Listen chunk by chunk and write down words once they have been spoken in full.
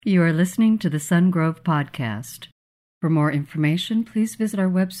You are listening to the Sungrove Podcast. For more information, please visit our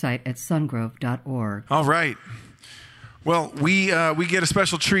website at sungrove.org. All right. Well, we get a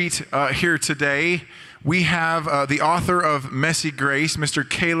special treat here today. We have the author of Messy Grace, Mr.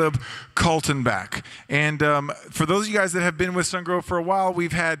 Caleb Kaltenbach. And for those of you guys that have been with Sungrove for a while,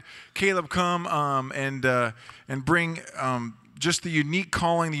 we've had Caleb come and bring just the unique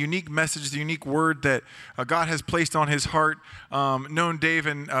calling, the unique message, the unique word that God has placed on his heart. Known Dave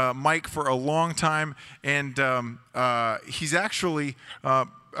and Mike for a long time, and he's actually a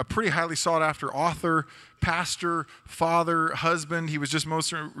pretty highly sought after author, pastor, father, husband. He was just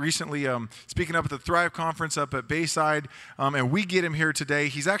most recently speaking up at the Thrive Conference up at Bayside, and we get him here today.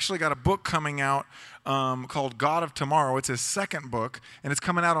 He's actually got a book coming out called God of Tomorrow. It's his second book, and it's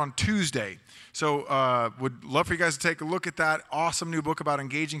coming out on Tuesday. So would love for you guys to take a look at that awesome new book about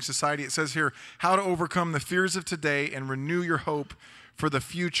engaging society. It says here, How to Overcome the Fears of Today and Renew Your Hope for the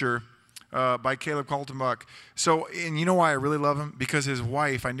Future, by Caleb Kaltenbach. So, and you know why I really love him? Because his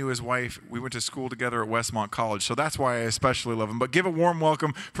wife, I knew his wife, we went to school together at Westmont College. So that's why I especially love him. But give a warm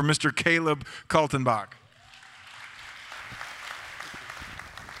welcome for Mr. Caleb Kaltenbach.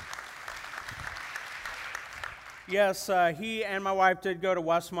 Yes, he and my wife did go to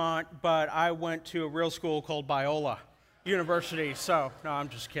Westmont, but I went to a real school called Biola University. So, no, I'm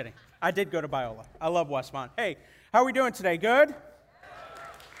just kidding. I did go to Biola. I love Westmont. Hey, how are we doing today? Good?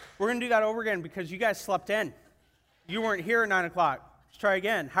 We're going to do that over again because you guys slept in. You weren't here at 9 o'clock. Let's try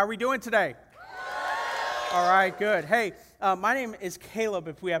again. How are we doing today? All right, good. Hey, my name is Caleb,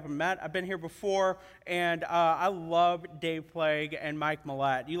 if we haven't met. I've been here before, and I love Dave Plague and Mike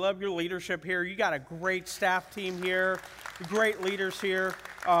Millett. You love your leadership here. You got a great staff team here, great leaders here.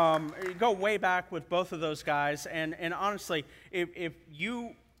 You go way back with both of those guys, and honestly, if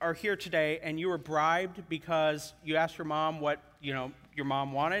you are here today and you were bribed because you asked your mom what, your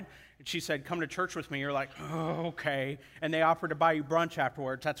mom wanted, and she said, come to church with me, you're like, oh, okay, and they offered to buy you brunch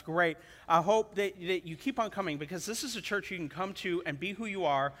afterwards. That's great. I hope that you keep on coming, because this is a church you can come to and be who you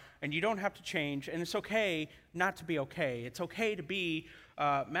are, and you don't have to change, and it's okay not to be okay. It's okay to be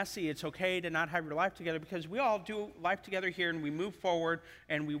messy. It's okay to not have your life together, because we all do life together here, and we move forward,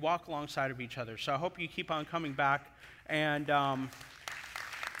 and we walk alongside of each other. So I hope you keep on coming back, and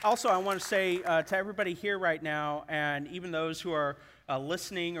also, I want to say to everybody here right now, and even those who are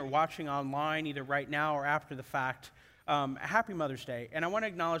listening or watching online, either right now or after the fact, happy Mother's Day. And I want to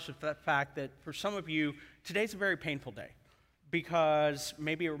acknowledge the fact that for some of you, today's a very painful day, because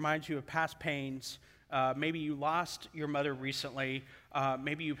maybe it reminds you of past pains. Maybe you lost your mother recently.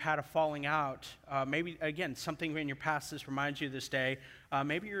 Maybe you've had a falling out. Maybe, again, something in your past this reminds you of this day.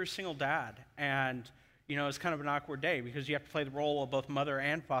 Maybe you're a single dad, and it's kind of an awkward day because you have to play the role of both mother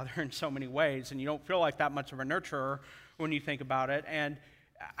and father in so many ways, and you don't feel like that much of a nurturer when you think about it. And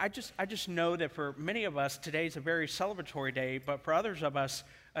I just know that for many of us, today's a very celebratory day, but for others of us,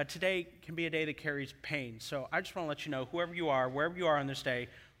 today can be a day that carries pain. So I just want to let you know, whoever you are, wherever you are on this day,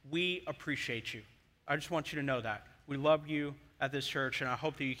 we appreciate you. I just want you to know that. We love you at this church, and I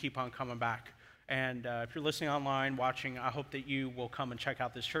hope that you keep on coming back. And if you're listening online, watching, I hope that you will come and check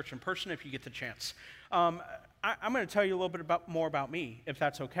out this church in person if you get the chance. I'm going to tell you a little bit more about me, if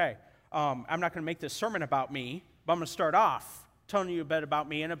that's okay. I'm not going to make this sermon about me, but I'm going to start off telling you a bit about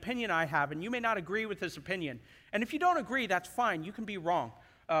me, an opinion I have, and you may not agree with this opinion. And if you don't agree, that's fine. You can be wrong,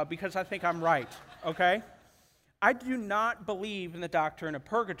 because I think I'm right, okay? I do not believe in the doctrine of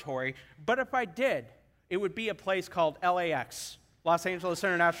purgatory, but if I did, it would be a place called LAX, Los Angeles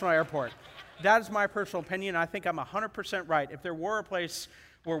International Airport. That is my personal opinion. I think I'm 100% right. If there were a place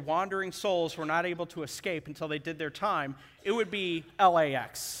where wandering souls were not able to escape until they did their time, it would be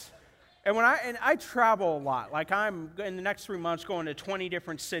LAX. And I travel a lot. Like, I'm in the next 3 months going to 20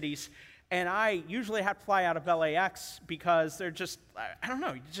 different cities, and I usually have to fly out of LAX because they're just, I don't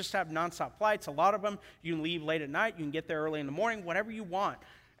know, you just have nonstop flights. A lot of them, you can leave late at night, you can get there early in the morning, whatever you want.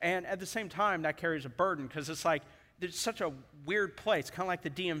 And at the same time, that carries a burden, because it's like, there's such a weird place, kind of like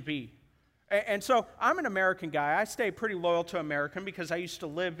the DMV. And so I'm an American guy. I stay pretty loyal to American because I used to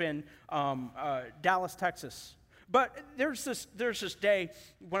live in Dallas, Texas. But there's this day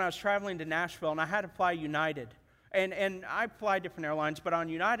when I was traveling to Nashville, and I had to fly United. And I fly different airlines, but on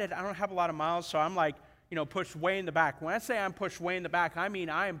United, I don't have a lot of miles, so I'm like, pushed way in the back. When I say I'm pushed way in the back, I mean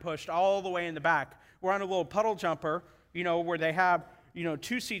I am pushed all the way in the back. We're on a little puddle jumper, where they have,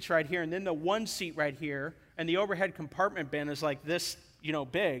 2 seats right here, and then the 1 seat right here, and the overhead compartment bin is like this,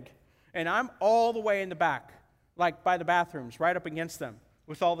 big. And I'm all the way in the back, like by the bathrooms, right up against them,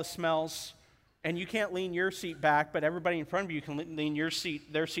 with all the smells. And you can't lean your seat back, but everybody in front of you can lean their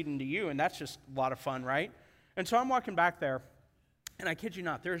seat into you, and that's just a lot of fun, right? And so I'm walking back there, And I kid you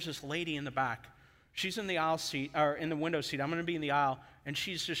not, there's this lady in the back. She's in the aisle seat, or in the window seat. I'm going to be in the aisle, and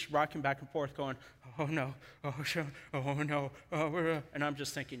she's just rocking back and forth going, oh, no, oh, no, oh, and I'm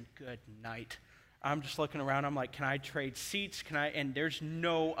just thinking, good night. I'm just looking around. I'm like, can I trade seats? And there's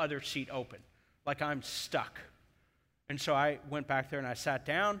no other seat open. Like, I'm stuck. And so I went back there, and I sat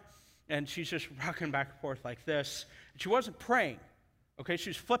down, and she's just rocking back and forth like this. And she wasn't praying, okay? She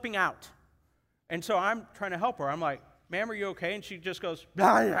was flipping out. And so I'm trying to help her. I'm like, ma'am, are you okay? And she just goes, and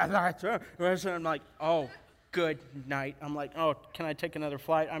I'm like, oh, good night. I'm like, oh, can I take another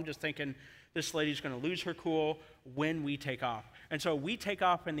flight? I'm just thinking this lady's going to lose her cool when we take off. And so we take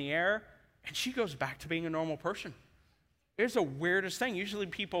off in the air, and she goes back to being a normal person. It's the weirdest thing. Usually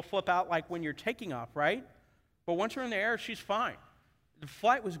people flip out like when you're taking off, right? But once you're in the air, she's fine. The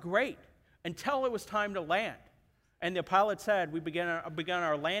flight was great until it was time to land. And the pilot said, we began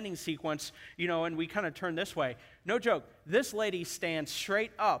our landing sequence, and we kind of turned this way. No joke. This lady stands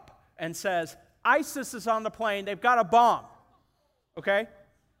straight up and says, ISIS is on the plane. They've got a bomb. Okay?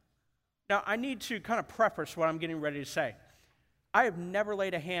 Now, I need to kind of preface what I'm getting ready to say. I have never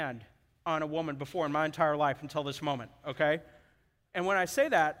laid a hand on a woman before in my entire life until this moment, okay? And when I say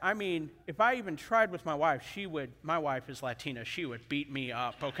that, I mean, if I even tried with my wife, my wife is Latina, she would beat me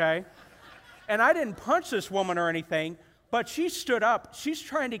up, okay? And I didn't punch this woman or anything, but she stood up. She's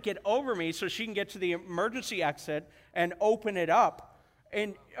trying to get over me so she can get to the emergency exit and open it up.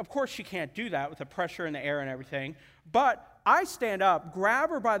 And of course she can't do that with the pressure in the air and everything. But I stand up, grab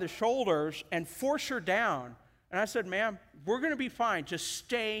her by the shoulders, and force her down. And I said, ma'am, we're going to be fine. Just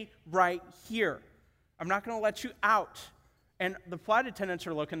stay right here. I'm not going to let you out. And the flight attendants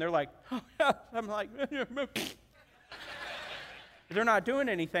are looking. They're like, oh, yeah. I'm like, they're not doing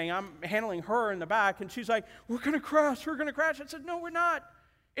anything. I'm handling her in the back, and she's like, we're going to crash. I said, no, we're not.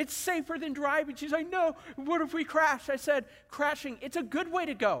 It's safer than driving. She's like, no, what if we crash? I said, crashing, it's a good way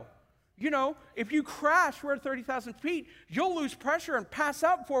to go. If you crash, we're at 30,000 feet, you'll lose pressure and pass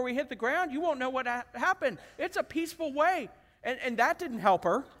out before we hit the ground. You won't know what happened. It's a peaceful way. And that didn't help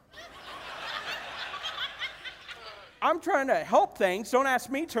her. I'm trying to help things. Don't ask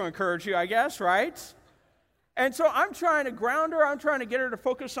me to encourage you, I guess, right? And so I'm trying to ground her. I'm trying to get her to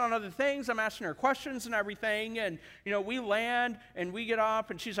focus on other things. I'm asking her questions and everything. And, we land and we get off.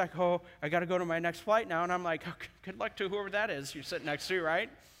 And she's like, oh, I got to go to my next flight now. And I'm like, oh, good luck to whoever that is you're sitting next to,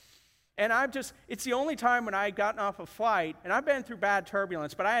 right? And it's the only time when I had gotten off a flight, and I've been through bad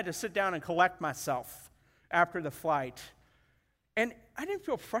turbulence, but I had to sit down and collect myself after the flight. And I didn't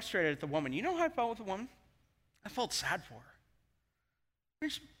feel frustrated at the woman. You know how I felt with the woman? I felt sad for her.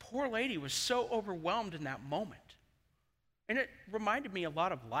 This poor lady was so overwhelmed in that moment. And it reminded me a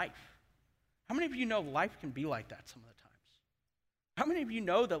lot of life. How many of you know life can be like that some of the times? How many of you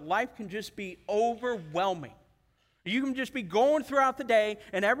know that life can just be overwhelming? You can just be going throughout the day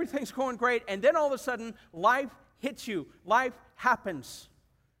and everything's going great, and then all of a sudden life hits you. Life happens.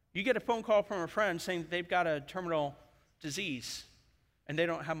 You get a phone call from a friend saying that they've got a terminal disease and they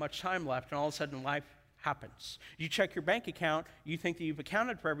don't have much time left, and all of a sudden life happens. You check your bank account, you think that you've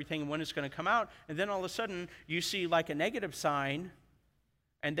accounted for everything and when it's going to come out, and then all of a sudden you see like a negative sign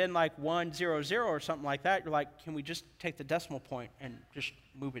and then like 100 or something like that. You're like, can we just take the decimal point and just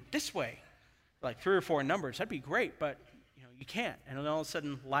move it this way? Like 3 or 4 numbers, that'd be great, but you can't. And then all of a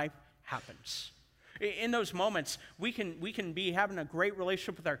sudden life happens. In those moments, we can be having a great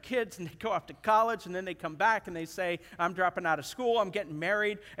relationship with our kids, and they go off to college, and then they come back and they say, I'm dropping out of school, I'm getting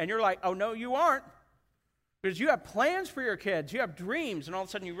married, and you're like, oh no, you aren't. Because you have plans for your kids, you have dreams, and all of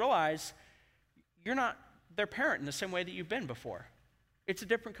a sudden you realize you're not their parent in the same way that you've been before. It's a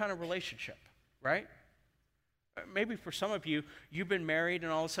different kind of relationship, right? Maybe for some of you, you've been married,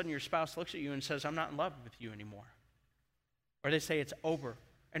 and all of a sudden your spouse looks at you and says, I'm not in love with you anymore. Or they say it's over.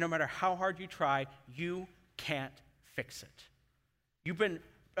 And no matter how hard you try, you can't fix it. You've been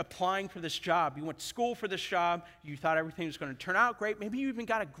applying for this job. You went to school for this job. You thought everything was going to turn out great. Maybe you even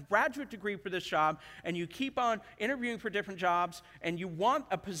got a graduate degree for this job, and you keep on interviewing for different jobs, and you want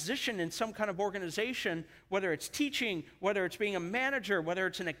a position in some kind of organization, whether it's teaching, whether it's being a manager, whether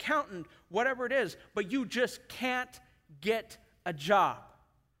it's an accountant, whatever it is, but you just can't get a job.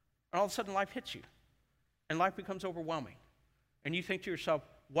 And all of a sudden life hits you, and life becomes overwhelming. And you think to yourself,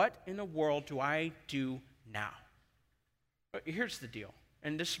 what in the world do I do now? But here's the deal.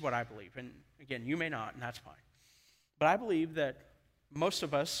 And this is what I believe. And again, you may not, and that's fine. But I believe that most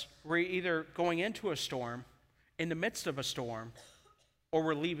of us, we're either going into a storm, in the midst of a storm, or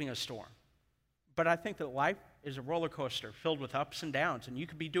we're leaving a storm. But I think that life is a roller coaster filled with ups and downs. And you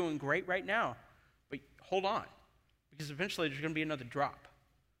could be doing great right now, but hold on. Because eventually there's going to be another drop.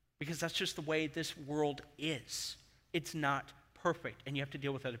 Because that's just the way this world is. It's not perfect, and you have to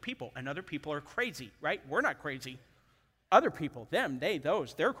deal with other people, and other people are crazy, right? We're not crazy. Other people, them, they,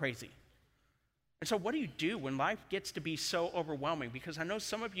 those, they're crazy. And so what do you do when life gets to be so overwhelming? Because I know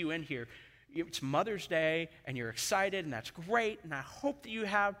some of you in here, it's Mother's Day, and you're excited, and that's great, and I hope that you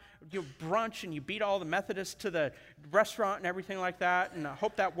have your brunch, and you beat all the Methodists to the restaurant and everything like that, and I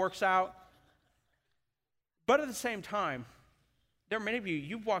hope that works out. But at the same time, there are many of you,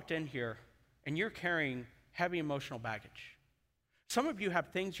 you've walked in here, and you're carrying heavy emotional baggage. Some of you have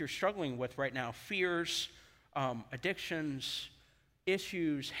things you're struggling with right now, fears, addictions,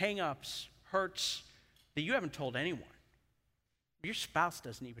 issues, hang-ups, hurts that you haven't told anyone. Your spouse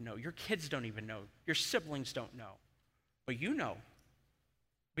doesn't even know. Your kids don't even know. Your siblings don't know. But you know,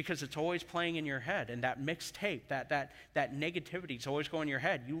 because it's always playing in your head, and that mixed tape, that negativity is always going in your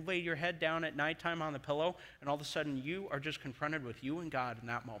head. You lay your head down at nighttime on the pillow, and all of a sudden you are just confronted with you and God in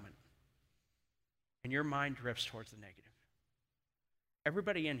that moment. And your mind drifts towards the negative.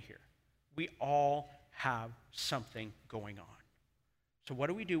 Everybody in here, we all have something going on. So what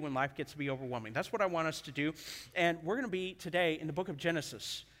do we do when life gets to be overwhelming? That's what I want us to do. And we're going to be today in the book of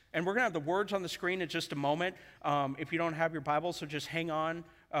Genesis. And we're going to have the words on the screen in just a moment. If you don't have your Bible, so just hang on.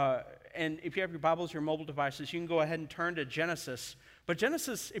 And if you have your Bibles, your mobile devices, you can go ahead and turn to Genesis. But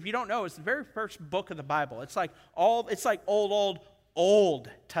Genesis, if you don't know, is the very first book of the Bible. It's like Old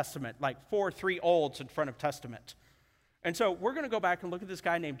Testament, like 3 olds in front of Testament. And so we're going to go back and look at this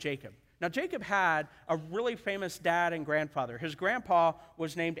guy named Jacob. Now, Jacob had a really famous dad and grandfather. His grandpa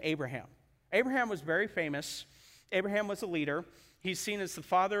was named Abraham. Abraham was very famous. Abraham was a leader. He's seen as the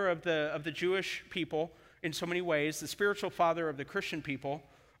father of the Jewish people in so many ways, the spiritual father of the Christian people.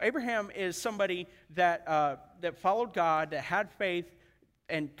 Abraham is somebody that followed God, that had faith,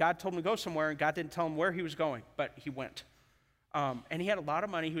 and God told him to go somewhere, and God didn't tell him where he was going, but he went. And he had a lot of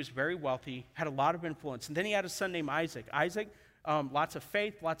money. He was very wealthy, had a lot of influence. And then he had a son named Isaac. Isaac, lots of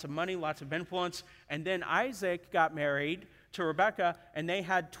faith, lots of money, lots of influence. And then Isaac got married to Rebekah, and they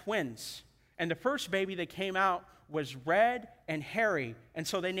had twins. And the first baby that came out was red and hairy. And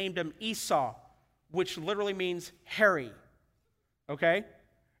so they named him Esau, which literally means hairy. Okay?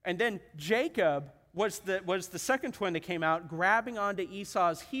 And then Jacob was the second twin that came out, grabbing onto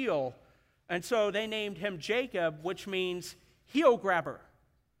Esau's heel. And so they named him Jacob, which means heel grabber.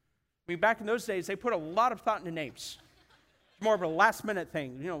 I mean, back in those days, they put a lot of thought into names. It's more of a last-minute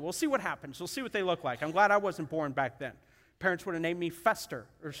thing. You know, we'll see what happens. We'll see what they look like. I'm glad I wasn't born back then. Parents would have named me Fester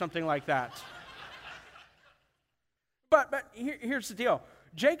or something like that. But here's the deal.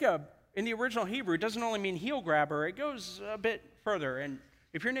 Jacob, in the original Hebrew, doesn't only mean heel grabber. It goes a bit further. And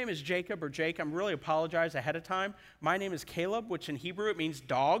if your name is Jacob or Jake, I'm really apologize ahead of time. My name is Caleb, which in Hebrew it means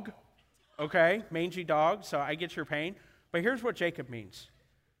dog. Okay, mangy dog, so I get your pain. But here's what Jacob means.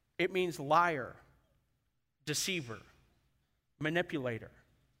 It means liar, deceiver, manipulator,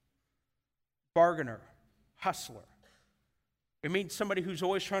 bargainer, hustler. It means somebody who's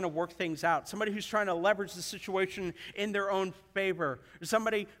always trying to work things out, somebody who's trying to leverage the situation in their own favor,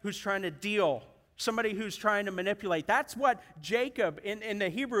 somebody who's trying to deal, somebody who's trying to manipulate. That's what Jacob in the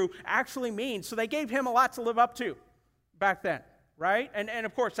Hebrew actually means. So they gave him a lot to live up to back then. Right? And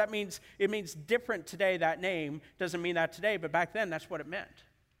of course, it means different today. That name doesn't mean that today, but back then, that's what it meant.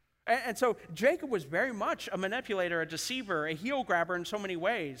 And so Jacob was very much a manipulator, a deceiver, a heel grabber in so many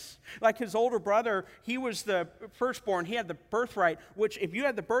ways. Like his older brother, he was the firstborn. He had the birthright, which if you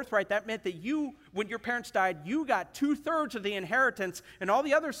had the birthright, that meant that you, when your parents died, you got 2/3 of the inheritance, and all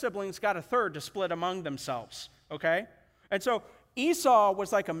the other siblings got 1/3 to split among themselves. Okay? And so Esau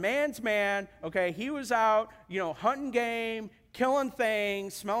was like a man's man. Okay? He was out, hunting game, killing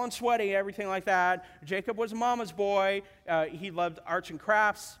things, smelling sweaty, everything like that. Jacob was a mama's boy. He loved arts and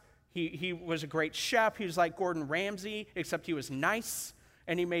crafts. He was a great chef. He was like Gordon Ramsay, except he was nice,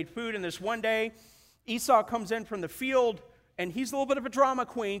 and he made food. And this one day, Esau comes in from the field, and he's a little bit of a drama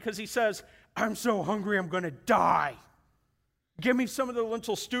queen because he says, "I'm so hungry, I'm going to die. Give me some of the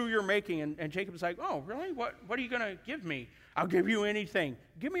lentil stew you're making." And Jacob's like, "Oh, really? What are you going to give me?" "I'll give you anything.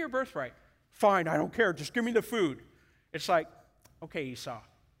 Give me your birthright." "Fine, I don't care. Just give me the food." It's like, okay, Esau.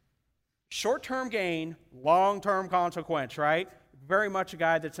 Short-term gain, long-term consequence, right? Very much a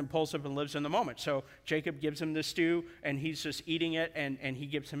guy that's impulsive and lives in the moment. So Jacob gives him the stew, and he's just eating it, and he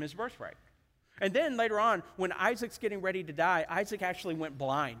gives him his birthright. And then later on, when Isaac's getting ready to die, Isaac actually went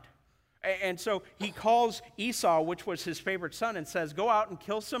blind. And so he calls Esau, which was his favorite son, and says, "Go out and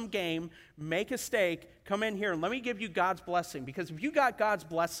kill some game, make a steak, come in here, and let me give you God's blessing." Because if you got God's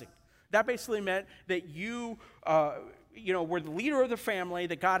blessing, that basically meant that you were the leader of the family,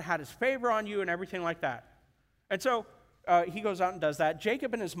 that God had his favor on you and everything like that. And so he goes out and does that.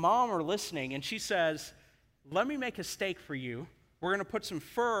 Jacob and his mom are listening, and she says, let me make a stake for you. We're going to put some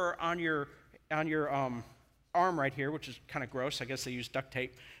fur on your arm right here, which is kind of gross. I guess they use duct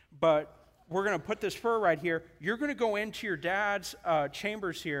tape. But we're going to put this fur right here. You're going to go into your dad's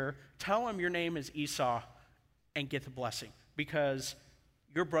chambers here, tell him your name is Esau, and get the blessing, because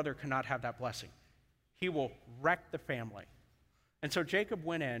your brother cannot have that blessing. He will wreck the family. And so Jacob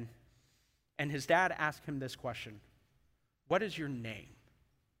went in, and his dad asked him this question: what is your name?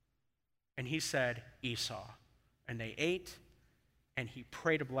 And he said, Esau. And they ate, and he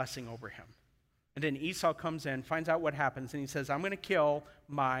prayed a blessing over him. And then Esau comes in, finds out what happens, and he says, I'm going to kill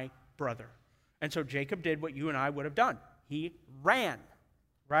my brother. And so Jacob did what you and I would have done. He ran,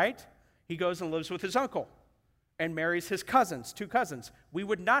 right? He goes and lives with his uncle and marries his cousins, 2 cousins. We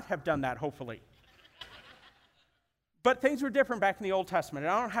would not have done that, hopefully. But things were different back in the Old Testament.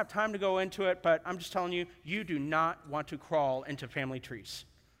 And I don't have time to go into it, but I'm just telling you, you do not want to crawl into family trees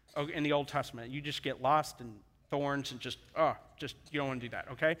in the Old Testament. You just get lost in thorns and just you don't want to do that,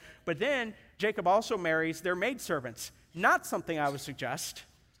 okay? But then Jacob also marries their maidservants. Not something I would suggest.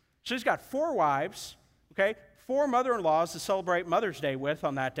 So he's got 4 wives, okay? 4 mother-in-laws to celebrate Mother's Day with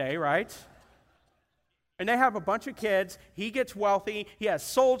on that day, right? And they have a bunch of kids. He gets wealthy. He has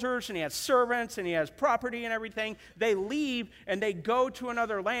soldiers, and he has servants, and he has property and everything. They leave, and they go to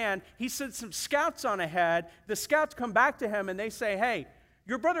another land. He sends some scouts on ahead. The scouts come back to him, and they say, hey,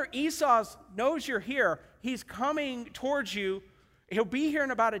 your brother Esau knows you're here. He's coming towards you. He'll be here in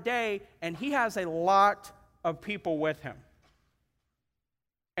about a day, and he has a lot of people with him.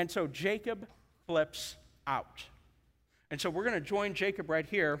 And so Jacob flips out. And so we're going to join Jacob right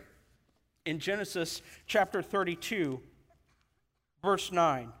here in Genesis chapter 32, verse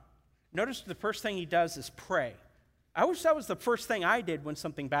 9. Notice the first thing he does is pray. I wish that was the first thing I did when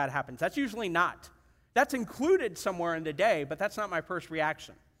something bad happens. That's usually not. That's included somewhere in the day, but that's not my first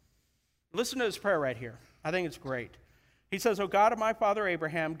reaction. Listen to this prayer right here. I think it's great. He says, O God of my father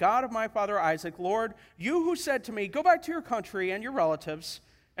Abraham, God of my father Isaac, Lord, you who said to me, go back to your country and your relatives,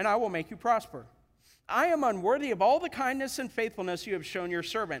 and I will make you prosper. I am unworthy of all the kindness and faithfulness you have shown your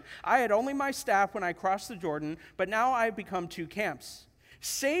servant. I had only my staff when I crossed the Jordan, but now I have become 2 camps.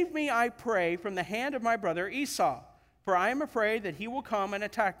 Save me, I pray, from the hand of my brother Esau, for I am afraid that he will come and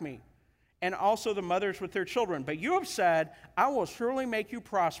attack me, and also the mothers with their children. But you have said, I will surely make you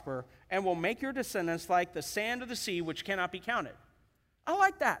prosper, and will make your descendants like the sand of the sea, which cannot be counted. I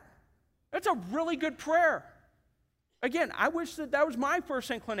like that. That's a really good prayer. Again, I wish that was my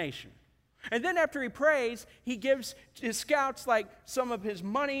first inclination. And then after he prays, he gives his scouts like some of his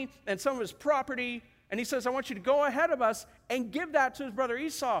money and some of his property, and he says, I want you to go ahead of us and give that to his brother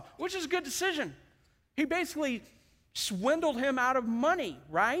Esau, which is a good decision. He basically swindled him out of money,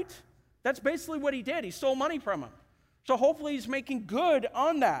 right? That's basically what he did. He stole money from him. So hopefully he's making good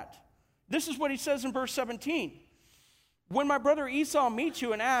on that. This is what he says in verse 17. When my brother Esau meets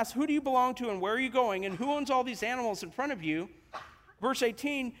you and asks, who do you belong to and where are you going and who owns all these animals in front of you? Verse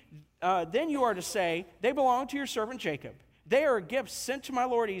 18, then you are to say, they belong to your servant Jacob. They are a gift sent to my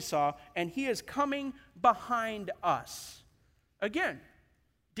lord Esau, and he is coming behind us. Again,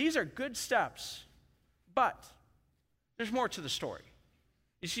 these are good steps, but there's more to the story.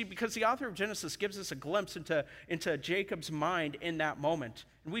 You see, because the author of Genesis gives us a glimpse into Jacob's mind in that moment.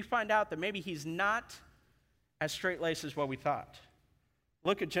 And we find out that maybe he's not as straight-laced as what we thought.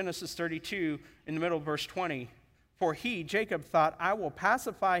 Look at Genesis 32 in the middle of verse 20. For he, Jacob, thought, I will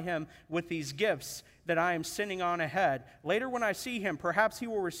pacify him with these gifts that I am sending on ahead. Later when I see him, perhaps he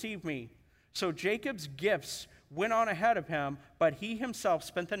will receive me. So Jacob's gifts went on ahead of him, but he himself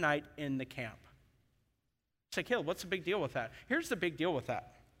spent the night in the camp. Say, Caleb, what's the big deal with that? Here's the big deal with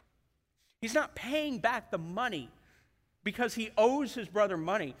that. He's not paying back the money because he owes his brother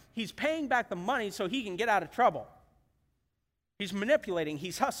money. He's paying back the money so he can get out of trouble. He's manipulating,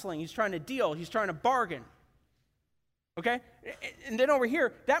 he's hustling, he's trying to deal, he's trying to bargain. Okay? And then over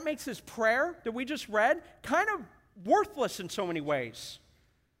here, that makes his prayer that we just read kind of worthless in so many ways.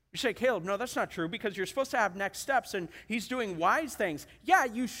 You say, Caleb, no, that's not true because you're supposed to have next steps and he's doing wise things. Yeah,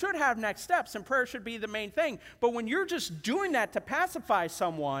 you should have next steps and prayer should be the main thing. But when you're just doing that to pacify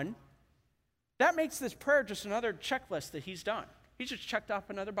someone, that makes this prayer just another checklist that he's done. He's just checked off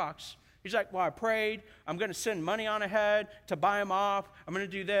another box. He's like, well, I prayed. I'm going to send money on ahead to buy him off. I'm going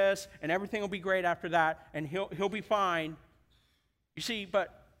to do this, and everything will be great after that, and he'll be fine. You see,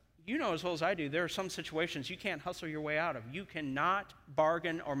 but you know as well as I do, there are some situations you can't hustle your way out of. You cannot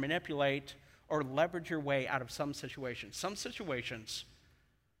bargain or manipulate or leverage your way out of some situations. Some situations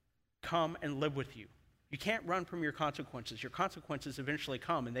come and live with you. You can't run from your consequences. Your consequences eventually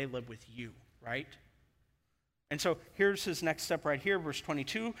come, and they live with you, right? And so here's his next step right here, verse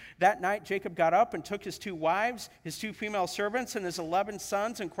 22. That night Jacob got up and took his 2 wives, his 2 female servants, and his 11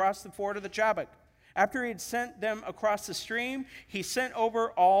 sons and crossed the ford of the Jabbok. After he had sent them across the stream, he sent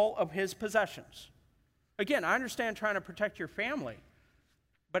over all of his possessions. Again, I understand trying to protect your family.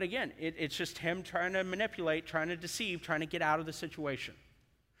 But again, it's just him trying to manipulate, trying to deceive, trying to get out of the situation.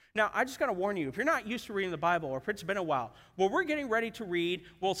 Now, I just got to warn you, if you're not used to reading the Bible, or if it's been a while, what we're getting ready to read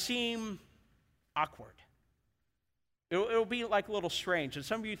will seem awkward. It'll be like a little strange. And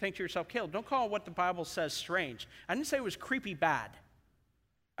some of you think to yourself, Caleb, don't call what the Bible says strange. I didn't say it was creepy bad.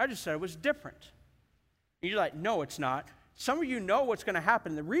 I just said it was different. And you're like, no, it's not. Some of you know what's going to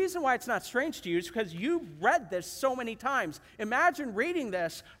happen. The reason why it's not strange to you is because you've read this so many times. Imagine reading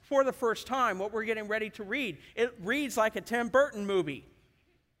this for the first time, what we're getting ready to read. It reads like a Tim Burton movie.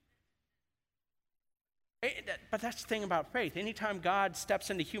 But that's the thing about faith. Anytime God steps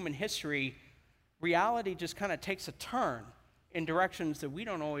into human history, reality just kind of takes a turn in directions that we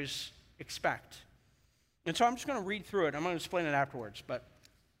don't always expect. And so I'm just going to read through it. I'm going to explain it afterwards, but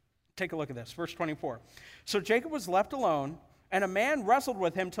take a look at this. Verse 24. So Jacob was left alone, and a man wrestled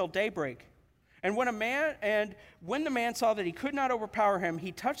with him till daybreak. And when the man saw that he could not overpower him,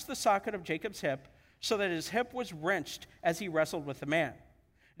 he touched the socket of Jacob's hip, so that his hip was wrenched as he wrestled with the man.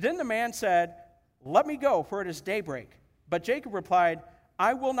 Then the man said, "Let me go, for it is daybreak." But Jacob replied,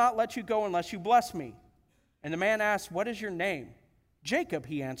 "I will not let you go unless you bless me." And the man asked, "What is your name?" "Jacob,"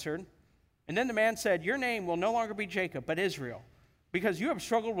 he answered. And then the man said, "Your name will no longer be Jacob, but Israel, because you have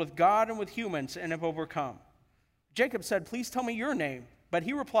struggled with God and with humans and have overcome." Jacob said, "Please tell me your name." But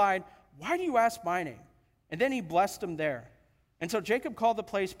he replied, "Why do you ask my name?" And then he blessed him there. And so Jacob called the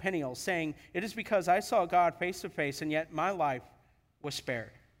place Peniel, saying, "It is because I saw God face to face, and yet my life was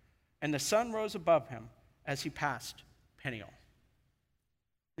spared." And the sun rose above him as he passed Peniel.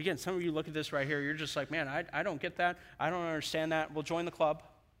 Again, some of you look at this right here, you're just like, man, I don't get that. I don't understand that. We'll join the club.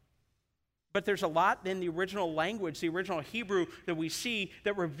 But there's a lot in the original language, the original Hebrew that we see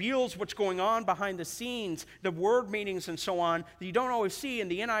that reveals what's going on behind the scenes, the word meanings and so on, that you don't always see in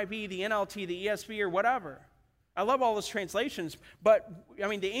the NIV, the NLT, the ESV, or whatever. I love all those translations, but, I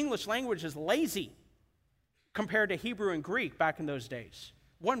mean, the English language is lazy compared to Hebrew and Greek back in those days.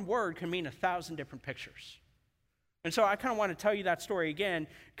 One word can mean 1,000 different pictures. And so I kind of want to tell you that story again,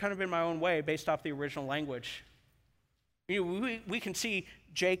 kind of in my own way, based off the original language. You know, we can see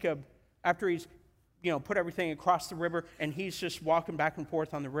Jacob, after he's, put everything across the river, and he's just walking back and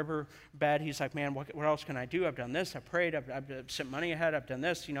forth on the river bed. He's like, man, what else can I do? I've done this. I prayed. I've sent money ahead. I've done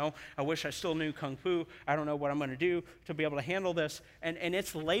this. I wish I still knew Kung Fu. I don't know what I'm going to do to be able to handle this. And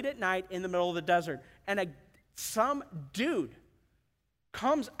it's late at night in the middle of the desert. And some dude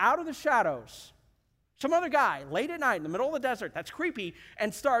comes out of the shadows, some other guy, late at night in the middle of the desert, that's creepy,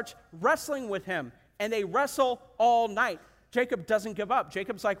 and starts wrestling with him. And they wrestle all night. Jacob doesn't give up.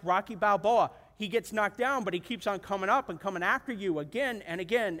 Jacob's like Rocky Balboa. He gets knocked down, but he keeps on coming up and coming after you again and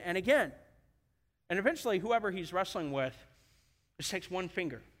again and again. And eventually, whoever he's wrestling with just takes one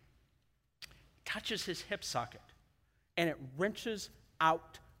finger, touches his hip socket, and it wrenches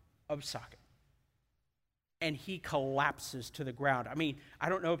out of socket. And he collapses to the ground. I mean, I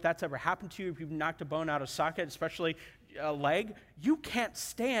don't know if that's ever happened to you, if you've knocked a bone out of socket, especially a leg. You can't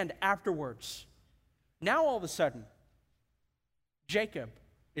stand afterwards. Now, all of a sudden, Jacob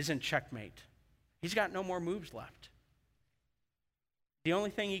is in checkmate. He's got no more moves left. The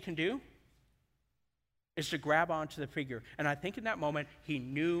only thing he can do is to grab onto the figure. And I think in that moment, he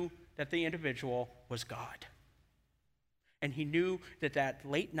knew that the individual was God. And he knew that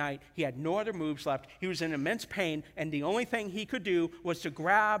late night, he had no other moves left. He was in immense pain, and the only thing he could do was to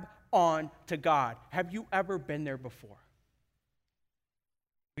grab on to God. Have you ever been there before?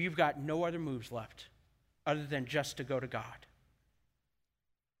 You've got no other moves left other than just to go to God.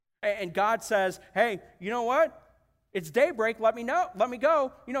 And God says, hey, you know what? It's daybreak. Let me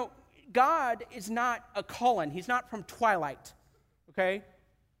go. God is not a Cullen. He's not from Twilight, okay?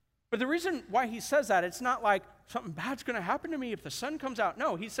 But the reason why he says that, it's not like something bad's going to happen to me if the sun comes out.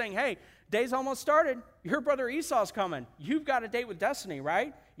 No, he's saying, hey, day's almost started. Your brother Esau's coming. You've got a date with destiny,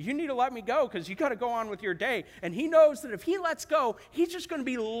 right? You need to let me go because you got to go on with your day. And he knows that if he lets go, he's just going to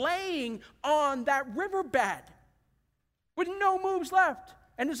be laying on that riverbed with no moves left.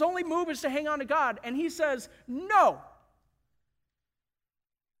 And his only move is to hang on to God. And he says, no,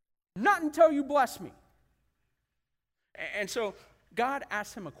 not until you bless me. And so God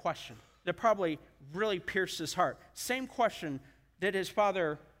asked him a question that probably really pierced his heart. Same question that his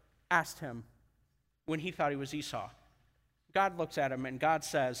father asked him when he thought he was Esau. God looks at him and God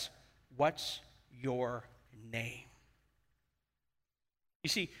says, what's your name? You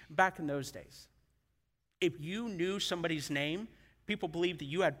see, back in those days, If you knew somebody's name, people believed that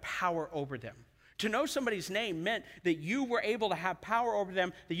you had power over them. To know somebody's name meant that you were able to have power over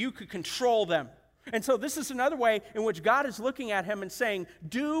them, that you could control them. And so this is another way in which God is looking at him and saying,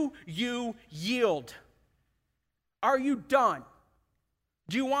 do you yield? Are you done?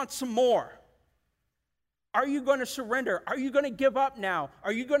 Do you want some more? Are you going to surrender? Are you going to give up now?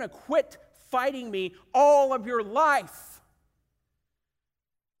 Are you going to quit fighting me all of your life?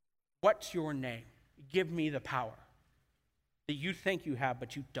 What's your name? Give me the power that you think you have,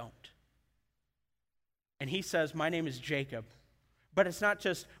 but you don't. And he says, my name is Jacob. But it's not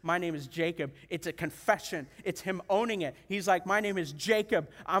just, my name is Jacob. It's a confession. It's him owning it. He's like, my name is Jacob.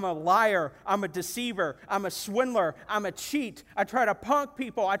 I'm a liar. I'm a deceiver. I'm a swindler. I'm a cheat. I try to punk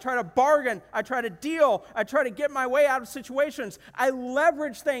people. I try to bargain. I try to deal. I try to get my way out of situations. I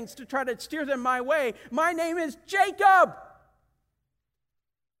leverage things to try to steer them my way. My name is Jacob.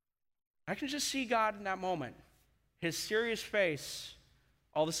 I can just see God in that moment. His serious face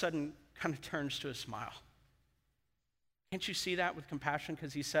all of a sudden kind of turns to a smile. Can't you see that with compassion?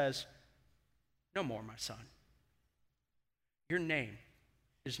 Because he says, no more, my son. Your name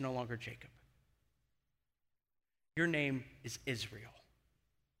is no longer Jacob. Your name is Israel,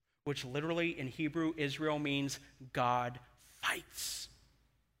 which literally in Hebrew, Israel means God fights.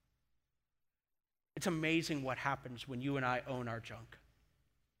 It's amazing what happens when you and I own our junk.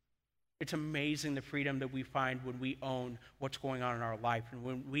 It's amazing the freedom that we find when we own what's going on in our life and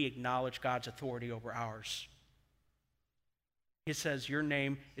when we acknowledge God's authority over ours. He says, your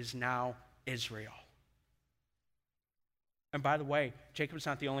name is now Israel. And by the way, Jacob's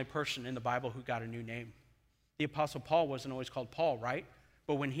not the only person in the Bible who got a new name. The Apostle Paul wasn't always called Paul, right?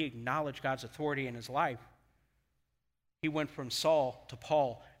 But when he acknowledged God's authority in his life, he went from Saul to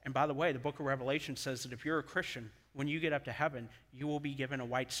Paul. And by the way, the book of Revelation says that if you're a Christian, when you get up to heaven, you will be given a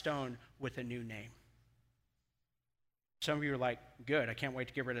white stone with a new name. Some of you are like, good, I can't wait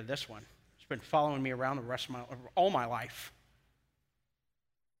to get rid of this one. It's been following me around the rest of all my life.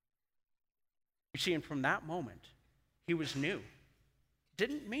 You see, and from that moment, he was new.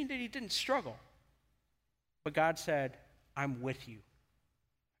 Didn't mean that he didn't struggle. But God said, I'm with you.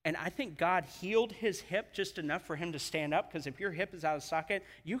 And I think God healed his hip just enough for him to stand up, because if your hip is out of socket,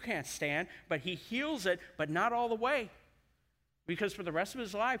 you can't stand. But he heals it, but not all the way. Because for the rest of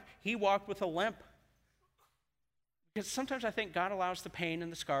his life, he walked with a limp. Because sometimes I think God allows the pain and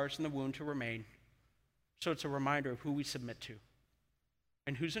the scars and the wound to remain. So it's a reminder of who we submit to,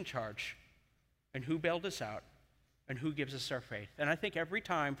 and who's in charge, and who bailed us out, and who gives us our faith. And I think every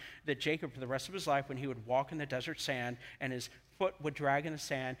time that Jacob, for the rest of his life, when he would walk in the desert sand and his foot would drag in the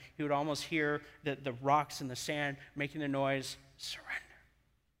sand, he would almost hear the rocks in the sand making the noise, surrender,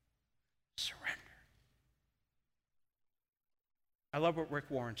 surrender. I love what Rick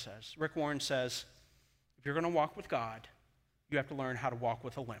Warren says. Rick Warren says, if you're going to walk with God, you have to learn how to walk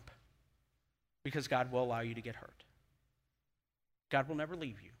with a limp, because God will allow you to get hurt. God will never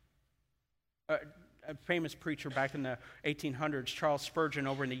leave you. A famous preacher back in the 1800s, Charles Spurgeon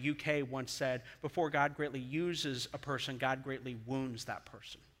over in the UK, once said, before God greatly uses a person, God greatly wounds that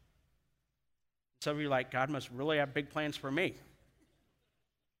person. Some of you are like, God must really have big plans for me.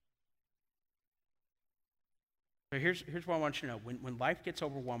 But here's what I want you to know. When life gets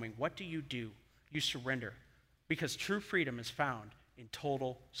overwhelming, what do? You surrender. Because true freedom is found in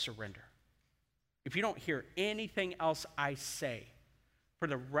total surrender. If you don't hear anything else I say, for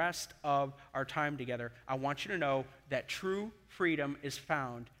the rest of our time together, I want you to know that true freedom is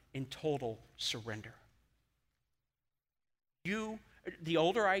found in total surrender. The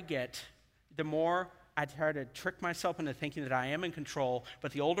older I get, the more I try to trick myself into thinking that I am in control,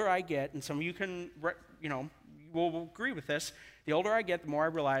 but the older I get, and some of you will agree with this, the older I get, the more I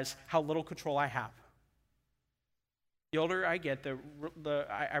realize how little control I have. The older I get,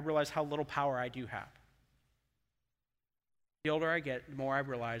 I realize how little power I do have. The older I get, the more I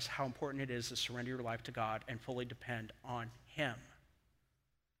realize how important it is to surrender your life to God and fully depend on Him.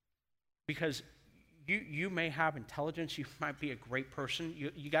 Because you may have intelligence, you might be a great person.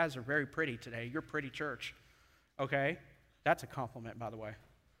 You guys are very pretty today. You're a pretty church, okay? That's a compliment, by the way.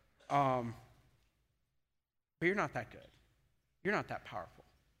 But you're not that good. You're not that powerful.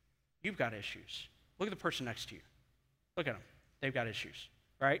 You've got issues. Look at the person next to you. Look at them. They've got issues,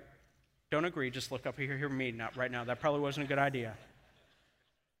 right? Don't agree. Just look up here. Hear me right now. That probably wasn't a good idea.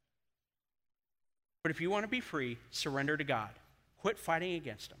 But if you want to be free, surrender to God. Quit fighting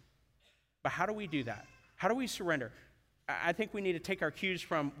against Him. But how do we do that? How do we surrender? I think we need to take our cues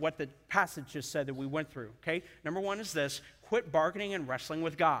from what the passage just said that we went through, okay? Number one is this: quit bargaining and wrestling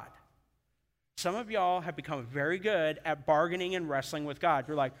with God. Some of y'all have become very good at bargaining and wrestling with God.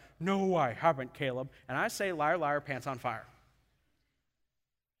 You're like, no, I haven't, Caleb. And I say, liar, liar, pants on fire.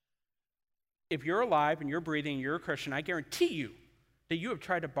 If you're alive and you're breathing and you're a Christian, I guarantee you that you have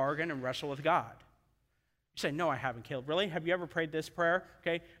tried to bargain and wrestle with God. You say, no, I haven't, Caleb. Really? Have you ever prayed this prayer?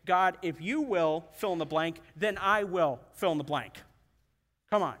 Okay, God, if you will fill in the blank, then I will fill in the blank.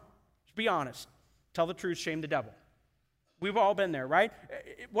 Come on, just be honest. Tell the truth, shame the devil. We've all been there, right?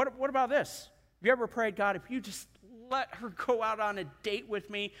 What about this? Have you ever prayed, God, if you just let her go out on a date with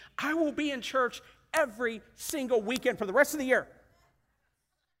me, I will be in church every single weekend for the rest of the year.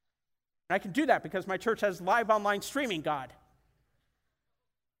 And I can do that because my church has live online streaming, God.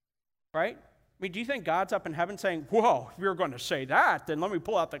 Right? I mean, do you think God's up in heaven saying, whoa, if you're going to say that, then let me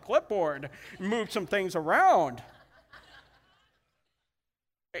pull out the clipboard and move some things around?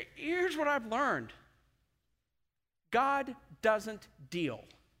 Here's what I've learned. God doesn't deal.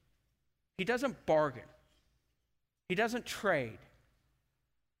 He doesn't bargain. He doesn't trade.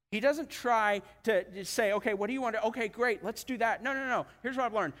 He doesn't try to say, okay, what do you want to, okay, great, let's do that. No. Here's what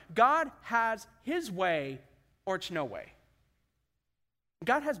I've learned. God has his way or it's no way.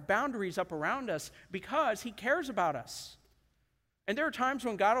 God has boundaries up around us because he cares about us. And there are times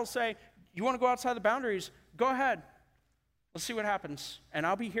when God will say, you want to go outside the boundaries? Go ahead. Let's see what happens. And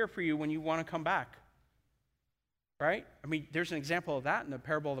I'll be here for you when you want to come back. Right? I mean, there's an example of that in the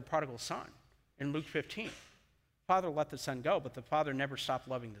parable of the prodigal son in Luke 15. Father let the son go, but the father never stopped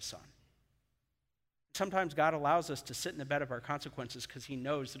loving the son. Sometimes God allows us to sit in the bed of our consequences because he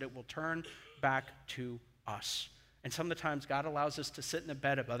knows that it will turn back to us. And some of the times God allows us to sit in the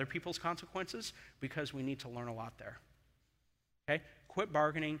bed of other people's consequences because we need to learn a lot there. Okay? Quit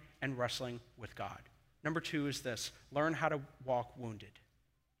bargaining and wrestling with God. Number 2 is this: learn how to walk wounded.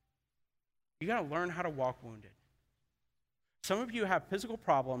 You got to learn how to walk wounded. Some of you have physical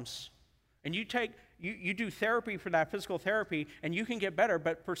problems, and you do therapy for that physical therapy, and you can get better,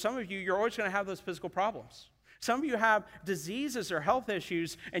 but for some of you, you're always going to have those physical problems. Some of you have diseases or health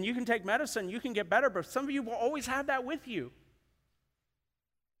issues, and you can take medicine, you can get better, but some of you will always have that with you.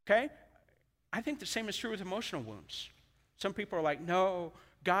 Okay? I think the same is true with emotional wounds. Some people are like, no,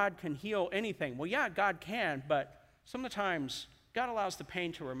 God can heal anything. Well, yeah, God can, but some of the times, God allows the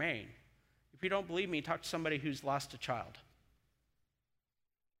pain to remain. If you don't believe me, talk to somebody who's lost a child.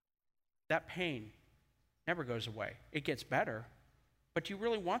 That pain never goes away. It gets better, but you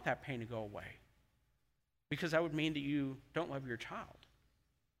really want that pain to go away because that would mean that you don't love your child.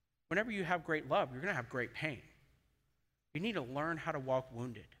 Whenever you have great love, you're going to have great pain. You need to learn how to walk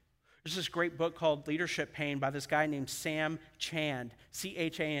wounded. There's this great book called Leadership Pain by this guy named Sam Chand,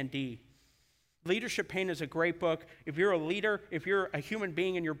 C-H-A-N-D. Leadership Pain is a great book. If you're a leader, if you're a human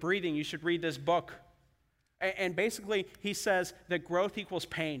being and you're breathing, you should read this book. And basically, he says that growth equals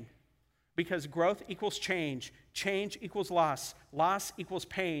pain. Because growth equals change. Change equals loss. Loss equals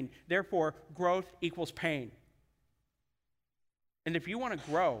pain. Therefore, growth equals pain. And if you want to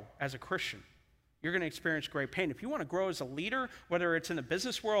grow as a Christian, you're going to experience great pain. If you want to grow as a leader, whether it's in the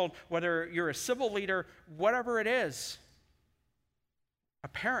business world, whether you're a civil leader, whatever it is, a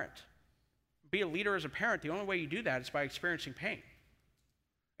parent, be a leader as a parent, the only way you do that is by experiencing pain.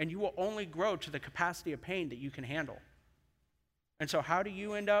 And you will only grow to the capacity of pain that you can handle. And so how do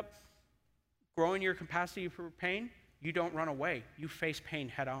you end up growing your capacity for pain? You don't run away. You face pain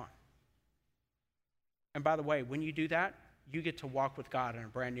head on. And by the way, when you do that, you get to walk with God in a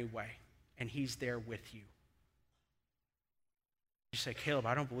brand new way, and he's there with you. You say, Caleb,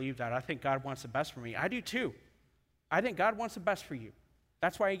 I don't believe that. I think God wants the best for me. I do too. I think God wants the best for you.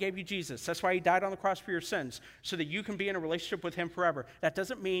 That's why he gave you Jesus. That's why he died on the cross for your sins, so that you can be in a relationship with him forever. That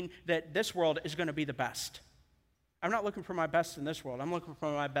doesn't mean that this world is going to be the best. I'm not looking for my best in this world. I'm looking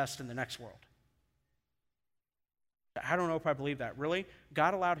for my best in the next world. I don't know if I believe that. Really?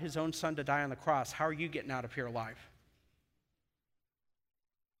 God allowed his own son to die on the cross. How are you getting out of here alive?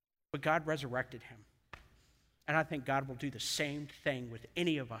 But God resurrected him. And I think God will do the same thing with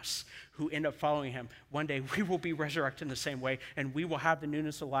any of us who end up following him. One day we will be resurrected in the same way, and we will have the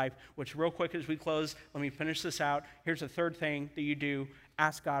newness of life, which real quick as we close, let me finish this out. Here's the third thing that you do.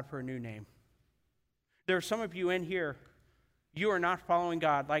 Ask God for a new name. There are some of you in here, you are not following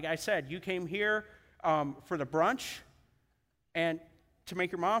God. Like I said, you came here for the brunch and to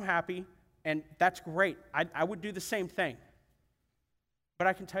make your mom happy, and that's great. I would do the same thing. But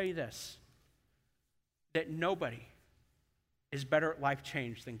I can tell you this, that nobody is better at life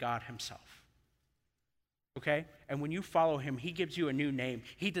change than God himself. Okay? And when you follow him, he gives you a new name.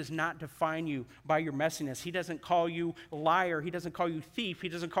 He does not define you by your messiness. He doesn't call you liar. He doesn't call you thief. He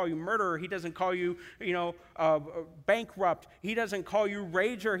doesn't call you murderer. He doesn't call you, bankrupt. He doesn't call you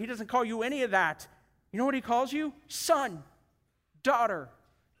rager. He doesn't call you any of that. You know what he calls you? Son, daughter,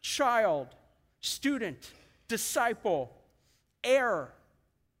 child, student, disciple, heir.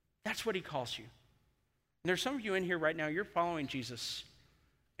 That's what he calls you. And there's some of you in here right now, you're following Jesus,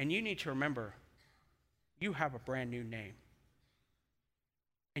 and you need to remember, you have a brand new name.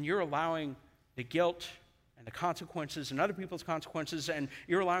 And you're allowing the guilt and the consequences and other people's consequences, and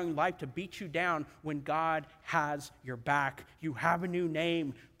you're allowing life to beat you down when God has your back. You have a new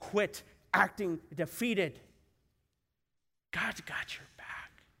name. Quit acting defeated. God's got your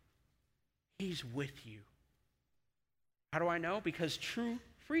back. He's with you. How do I know? Because true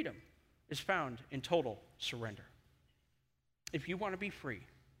freedom is found in total surrender. If you want to be free,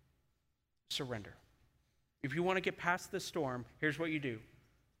 surrender. If you want to get past the storm, here's what you do.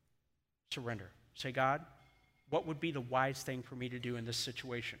 Surrender. Say, God, what would be the wise thing for me to do in this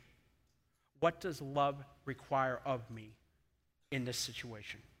situation? What does love require of me in this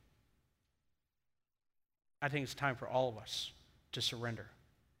situation? I think it's time for all of us to surrender.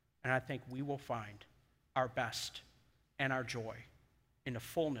 And I think we will find our best and our joy in the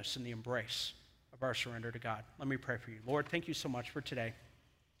fullness and the embrace of our surrender to God. Let me pray for you. Lord, thank you so much for today.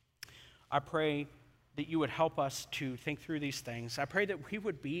 I pray that you would help us to think through these things. I pray that we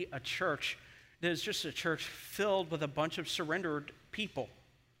would be a church that is just a church filled with a bunch of surrendered people.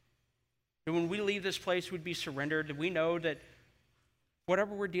 And when we leave this place, we'd be surrendered, that we know that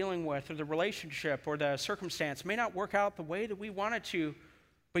whatever we're dealing with, or the relationship, or the circumstance may not work out the way that we want it to,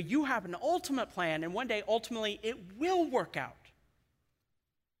 but you have an ultimate plan, and one day, ultimately, it will work out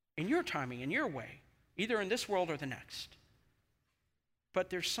in your timing, in your way, either in this world or the next. But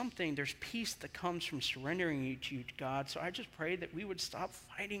there's peace that comes from surrendering you to God. So I just pray that we would stop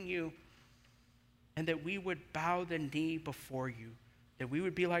fighting you and that we would bow the knee before you, that we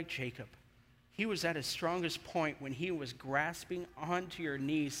would be like Jacob. He was at his strongest point when he was grasping onto your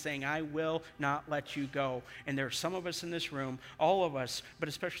knees saying, I will not let you go. And there are some of us in this room, all of us, but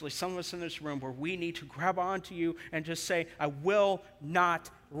especially some of us in this room where we need to grab onto you and just say, I will not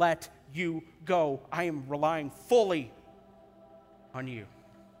let you go. I am relying fully on you.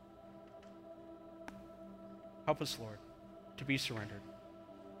 Help us, Lord, to be surrendered.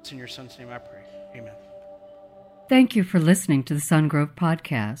 It's in your Son's name I pray. Amen. Thank you for listening to the Sungrove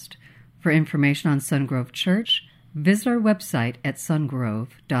Podcast. For information on Sungrove Church, visit our website at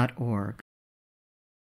sungrove.org.